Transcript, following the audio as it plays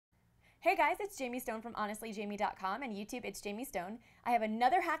Hey guys, it's Jamie Stone from honestlyjamie.com and YouTube, it's Jamie Stone. I have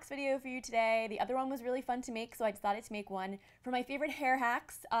another hacks video for you today. The other one was really fun to make, so I decided to make one for my favorite hair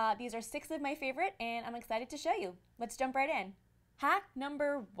hacks. These are 6 of my favorite, and I'm excited to show you. Let's jump right in. Hack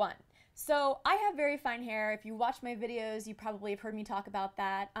number 1. So I have very fine hair. If you watch my videos, you probably have heard me talk about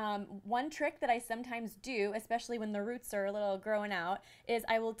that. One trick that I sometimes do, especially when the roots are a little growing out, is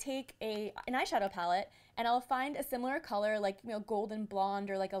I will take an eyeshadow palette and I'll find a similar color like golden blonde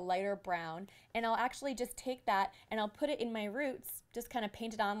or like a lighter brown, and I'll actually just take that and I'll put it in my roots, just kind of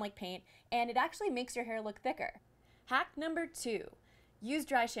paint it on like paint, and it actually makes your hair look thicker. Hack number 2. Use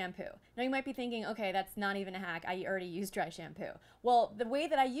dry shampoo. Now you might be thinking, okay, that's not even a hack. I already use dry shampoo. Well, the way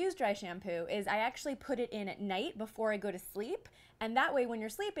that I use dry shampoo is I actually put it in at night before I go to sleep. And that way when you're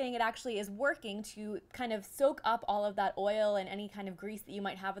sleeping, it actually is working to kind of soak up all of that oil and any kind of grease that you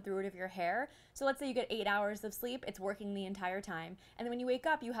might have at the root of your hair. So let's say you get 8 hours of sleep, it's working the entire time. And then when you wake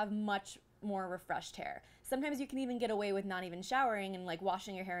up, you have much more refreshed hair. Sometimes you can even get away with not even showering and like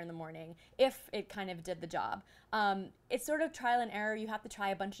washing your hair in the morning if it kind of did the job. It's sort of trial and error. You have to try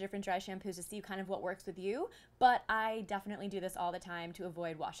a bunch of different dry shampoos to see kind of what works with you, but I definitely do this all the time to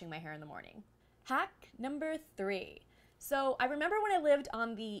avoid washing my hair in the morning. Hack number 3. So I remember when I lived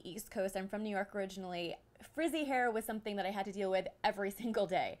on the East Coast, I'm from New York originally, frizzy hair was something that I had to deal with every single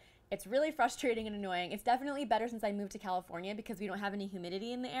day. It's really frustrating and annoying. It's definitely better since I moved to California because we don't have any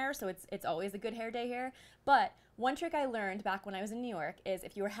humidity in the air, so it's always a good hair day here. But one trick I learned back when I was in New York is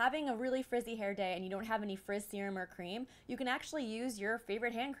if you were having a really frizzy hair day and you don't have any frizz serum or cream, you can actually use your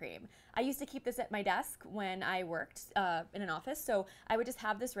favorite hand cream. I used to keep this at my desk when I worked in an office, so I would just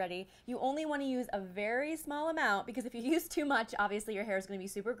have this ready. You only want to use a very small amount because if you use too much, obviously your hair is going to be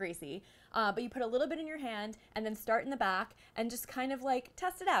super greasy. But you put a little bit in your hand and then start in the back and just kind of like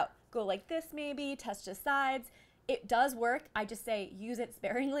test it out. Go like this maybe, test just sides. It does work. I just say use it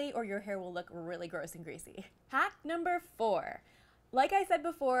sparingly or your hair will look really gross and greasy. Hack number 4. Like I said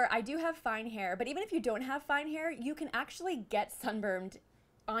before, I do have fine hair, but even if you don't have fine hair, you can actually get sunburned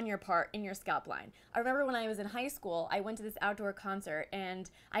on your part in your scalp line. I remember when I was in high school, I went to this outdoor concert and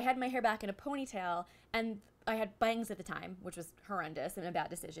I had my hair back in a ponytail and I had bangs at the time, which was horrendous and a bad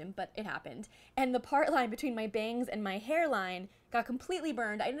decision, but it happened. And the part line between my bangs and my hairline got completely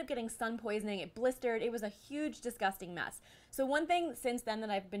burned. I ended up getting sun poisoning. It blistered. It was a huge, disgusting mess. So one thing since then that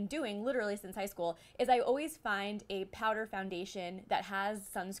I've been doing, literally since high school, is I always find a powder foundation that has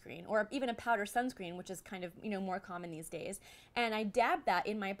sunscreen, or even a powder sunscreen, which is kind of, more common these days. And I dab that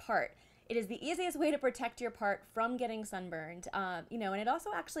in my part. It is the easiest way to protect your part from getting sunburned, and it also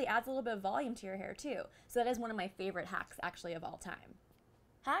actually adds a little bit of volume to your hair too. So that is one of my favorite hacks actually of all time.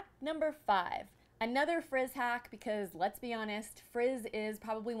 Hack number 5. Another frizz hack, because let's be honest, frizz is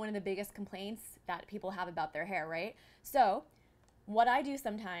probably one of the biggest complaints that people have about their hair, right? So what I do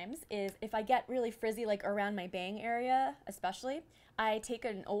sometimes is if I get really frizzy, like around my bang area especially, I take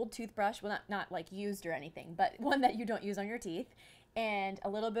an old toothbrush, well not like used or anything, but one that you don't use on your teeth, and a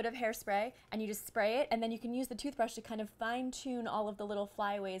little bit of hairspray, and you just spray it, and then you can use the toothbrush to kind of fine-tune all of the little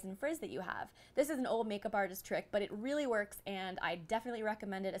flyaways and frizz that you have. This is an old makeup artist trick, but it really works, and I definitely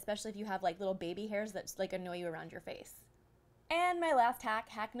recommend it, especially if you have like little baby hairs that like annoy you around your face. And my last hack,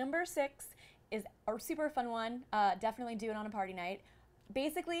 hack number 6, is a super fun one. Definitely do it on a party night.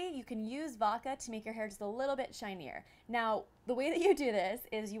 Basically, you can use vodka to make your hair just a little bit shinier. Now, the way that you do this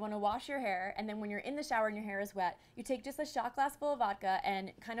is you want to wash your hair, and then when you're in the shower and your hair is wet, you take just a shot glass full of vodka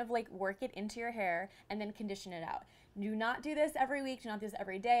and kind of like work it into your hair and then condition it out. Do not do this every week, do not do this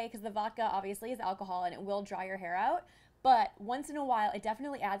every day, because the vodka obviously is alcohol and it will dry your hair out. But once in a while, it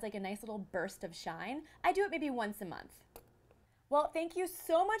definitely adds like a nice little burst of shine. I do it maybe once a month. Well, thank you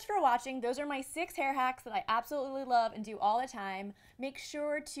so much for watching. Those are my 6 hair hacks that I absolutely love and do all the time. Make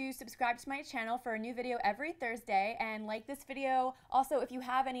sure to subscribe to my channel for a new video every Thursday and like this video. Also, if you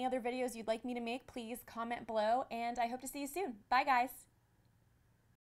have any other videos you'd like me to make, please comment below, and I hope to see you soon. Bye, guys.